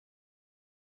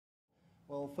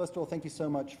Well, first of all, thank you so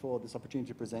much for this opportunity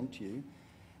to present to you.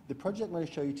 The project I'm going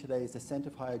to show you today is the Centre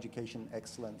for Higher Education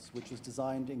Excellence, which was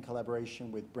designed in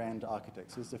collaboration with Brand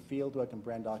Architects. It's a Fieldwork and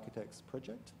Brand Architects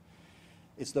project.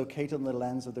 It's located on the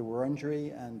lands of the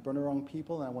Wurundjeri and Bunurong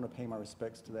people, and I want to pay my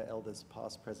respects to their elders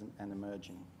past, present, and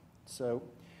emerging. So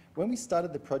when we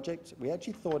started the project, we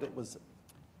actually thought it was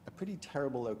a pretty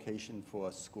terrible location for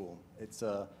a school. It's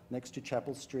next to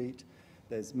Chapel Street.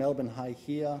 There's Melbourne High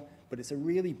here, but it's a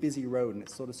really busy road and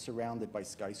it's sort of surrounded by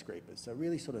skyscrapers, so a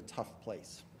really sort of tough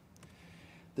place.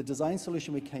 The design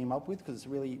solution we came up with, because it's a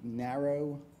really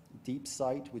narrow, deep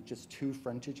site with just two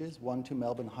frontages, one to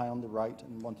Melbourne High on the right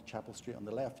and one to Chapel Street on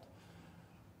the left,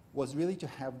 was really to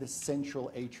have this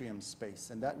central atrium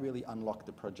space, and that really unlocked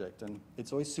the project. And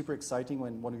it's always super exciting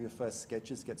when one of your first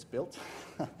sketches gets built.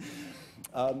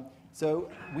 So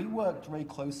we worked very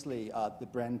closely, the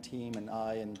brand team and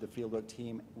I and the Fieldwork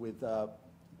team, with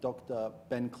Dr.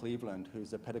 Ben Cleveland,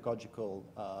 who's a pedagogical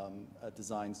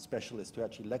design specialist who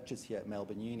actually lectures here at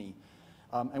Melbourne Uni.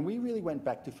 And we really went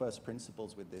back to first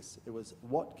principles with this. It was,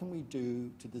 what can we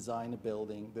do to design a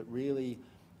building that really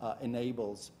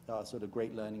enables sort of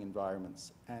great learning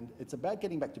environments? And it's about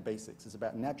getting back to basics. It's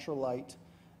about natural light,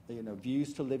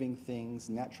 views to living things,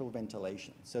 natural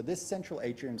ventilation. So this central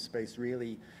atrium space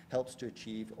really helps to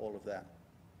achieve all of that.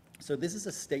 So this is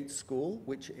a state school,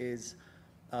 which is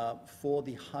for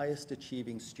the highest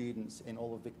achieving students in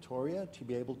all of Victoria to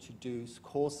be able to do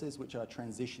courses which are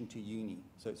transition to uni.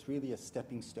 So it's really a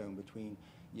stepping stone between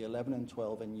year 11 and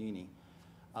 12 and uni.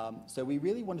 So we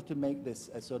really wanted to make this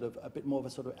a bit more of a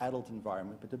sort of adult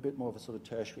environment, but a bit more of a sort of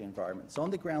tertiary environment. So on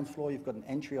the ground floor, you've got an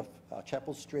entry off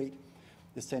Chapel Street,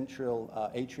 the central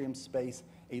atrium space,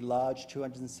 a large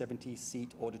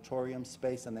 270-seat auditorium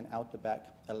space, and then out the back,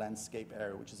 a landscape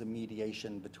area, which is a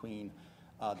mediation between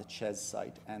the Ches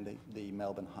site and the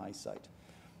Melbourne High site.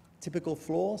 Typical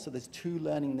floor, so there's two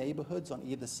learning neighbourhoods on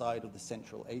either side of the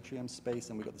central atrium space,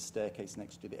 and we've got the staircase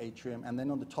next to the atrium. And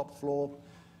then on the top floor,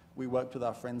 we worked with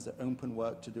our friends at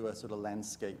Openwork to do a sort of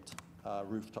landscaped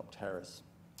rooftop terrace.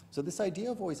 So this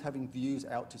idea of always having views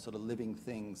out to sort of living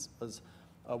things was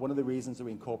one of the reasons that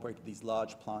we incorporated these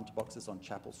large plant boxes on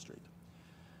Chapel Street.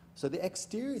 So the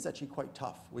exterior is actually quite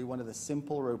tough. We wanted a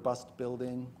simple, robust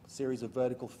building, a series of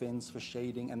vertical fins for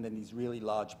shading, and then these really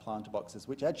large plant boxes,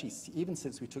 which actually, even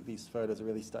since we took these photos, are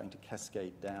really starting to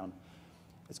cascade down.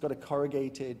 It's got a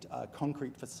corrugated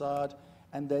concrete facade,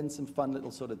 and then some fun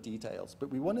little sort of details. But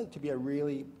we wanted it to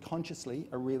be consciously,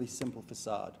 a really simple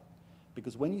facade.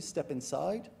 Because when you step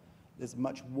inside, there's a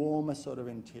much warmer sort of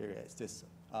interior. It's this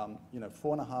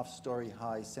 4.5-story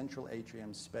high central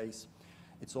atrium space.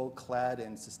 It's all clad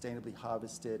in sustainably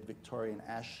harvested Victorian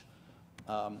ash.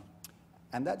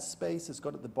 And that space has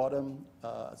got at the bottom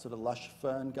a sort of lush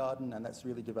fern garden, and that's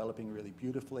really developing really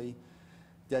beautifully.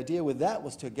 The idea with that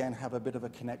was to, again, have a bit of a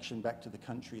connection back to the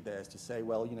country there, is to say,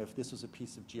 well, if this was a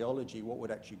piece of geology, what would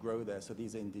actually grow there? So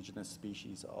these are indigenous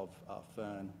species of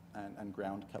fern and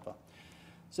ground cover.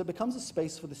 So it becomes a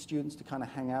space for the students to kind of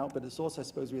hang out, but it's also, I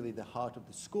suppose, really the heart of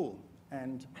the school.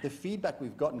 And the feedback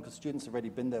we've gotten, because students have already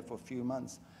been there for a few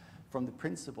months, from the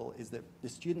principal, is that the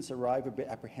students arrive a bit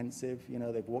apprehensive.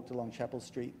 They've walked along Chapel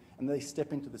Street, and they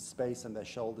step into the space and their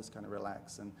shoulders kind of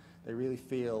relax, and they really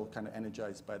feel kind of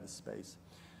energized by the space.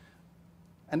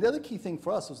 And the other key thing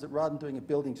for us was that rather than doing a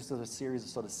building just as a series of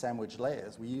sort of sandwich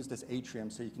layers, we used this atrium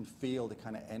so you can feel the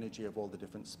kind of energy of all the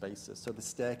different spaces. So the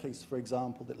staircase, for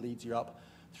example, that leads you up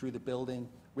through the building,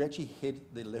 we actually hid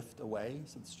the lift away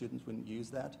so the students wouldn't use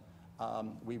that.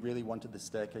 We really wanted the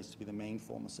staircase to be the main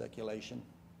form of circulation.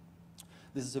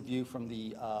 This is a view from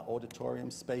the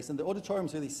auditorium space, and the auditorium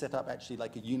is really set up actually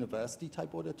like a university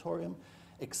type auditorium,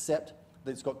 except that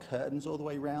it's got curtains all the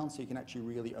way around, so you can actually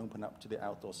really open up to the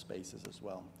outdoor spaces as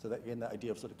well. So that, again, that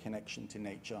idea of sort of connection to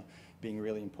nature being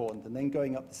really important. And then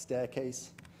going up the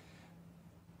staircase,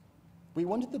 we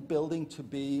wanted the building to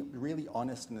be really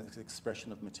honest in its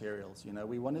expression of materials.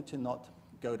 We wanted to not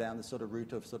go down the sort of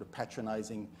route of sort of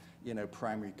patronizing,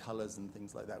 primary colors and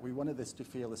things like that. We wanted this to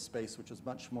feel a space which was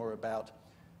much more about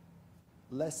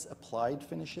less applied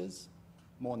finishes,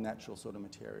 more natural sort of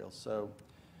materials. So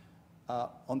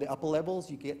on the upper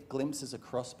levels, you get glimpses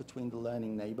across between the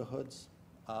learning neighborhoods,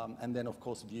 and then, of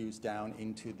course, views down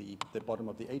into the bottom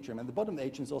of the atrium. And the bottom of the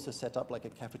atrium is also set up like a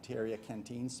cafeteria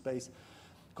canteen space,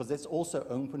 because it's also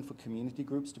open for community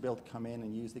groups to be able to come in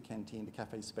and use the canteen, the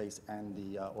cafe space, and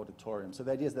the auditorium. So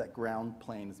the idea is that ground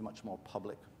plane is much more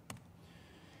public.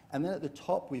 And then at the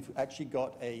top, we've actually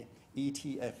got a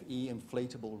ETFE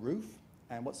inflatable roof.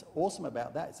 And what's awesome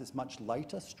about that is it's much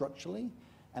lighter structurally,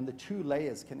 and the two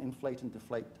layers can inflate and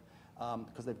deflate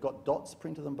because they've got dots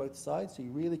printed on both sides, so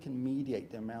you really can mediate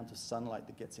the amount of sunlight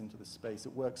that gets into the space.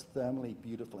 It works thermally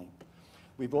beautifully.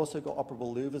 We've also got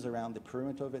operable louvers around the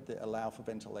perimeter of it that allow for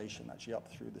ventilation actually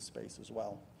up through the space as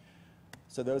well.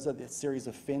 So those are the series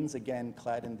of fins, again,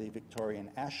 clad in the Victorian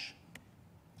ash.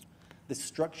 The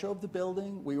structure of the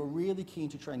building, we were really keen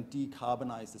to try and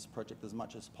decarbonize this project as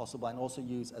much as possible and also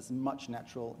use as much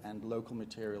natural and local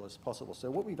material as possible. So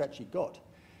what we've actually got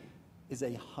is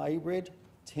a hybrid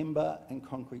timber and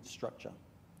concrete structure.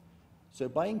 So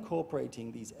by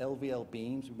incorporating these LVL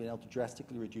beams, we've been able to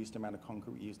drastically reduce the amount of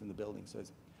concrete used in the building. So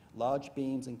it's large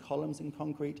beams and columns in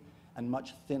concrete and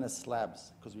much thinner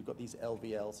slabs because we've got these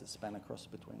LVLs that span across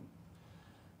between.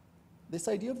 This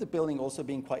idea of the building also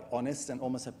being quite honest and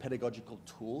almost a pedagogical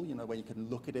tool, you know, where you can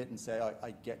look at it and say,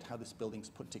 I get how this building's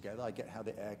put together, I get how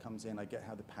the air comes in, I get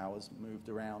how the power's moved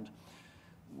around,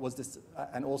 was this,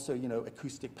 and also, you know,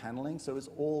 acoustic paneling. So it's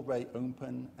all very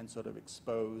open and sort of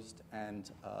exposed and,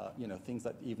 you know, things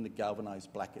like even the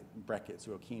galvanized brackets,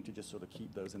 we were keen to just sort of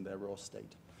keep those in their raw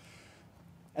state.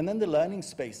 And then the learning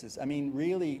spaces, I mean,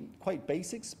 really quite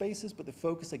basic spaces, but the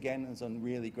focus again is on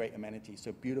really great amenities.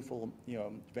 So beautiful, you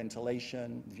know,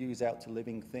 ventilation, views out to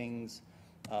living things,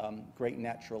 great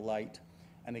natural light,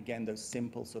 and again, those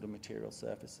simple sort of material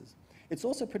surfaces. It's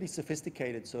also pretty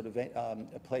sophisticated sort of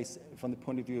a place from the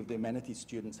point of view of the amenities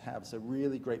students have. So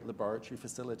really great laboratory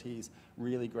facilities,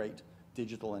 really great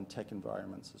digital and tech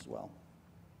environments as well.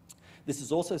 This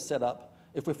is also set up.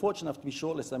 If we're fortunate enough to be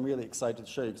shortlisted, I'm really excited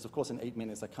to show you, because of course in 8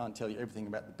 minutes I can't tell you everything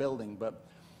about the building, but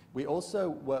we also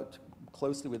worked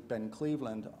closely with Ben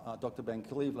Cleveland, Dr. Ben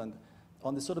Cleveland,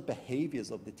 on the sort of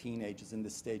behaviors of the teenagers in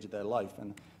this stage of their life.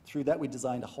 And through that we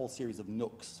designed a whole series of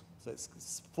nooks. So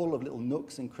it's full of little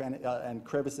nooks and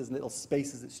crevices and little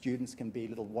spaces that students can be,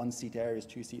 little 1-seat areas,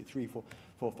 2-seat, 3, 4,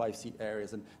 5-seat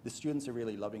areas. And the students are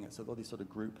really loving it. So all these sort of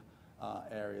group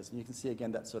areas. And you can see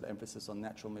again that sort of emphasis on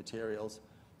natural materials.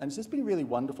 And it's just been really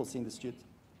wonderful seeing the students.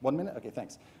 1 minute? Okay,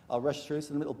 thanks. I'll rush through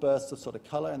some little bursts of sort of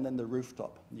color, and then the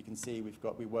rooftop. You can see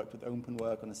we worked with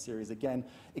Openwork on a series, again,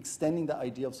 extending the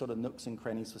idea of sort of nooks and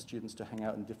crannies for students to hang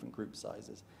out in different group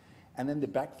sizes. And then the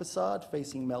back facade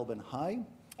facing Melbourne High.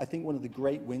 I think one of the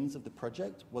great wins of the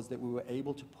project was that we were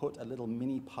able to put a little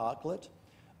mini parklet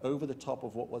over the top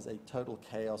of what was a total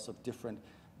chaos of different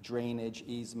drainage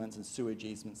easements and sewage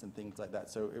easements and things like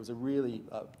that. So it was a really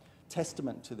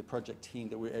testament to the project team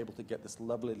that we were able to get this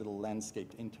lovely little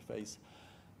landscaped interface,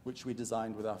 which we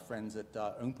designed with our friends at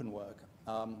Openwork.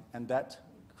 And that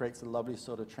creates a lovely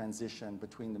sort of transition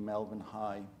between the Melbourne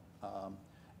High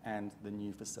and the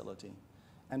new facility.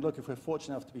 And look, if we're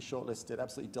fortunate enough to be shortlisted,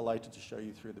 absolutely delighted to show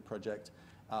you through the project.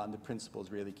 The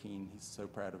principal's really keen. He's so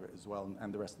proud of it as well,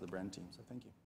 and the rest of the brand team. So thank you.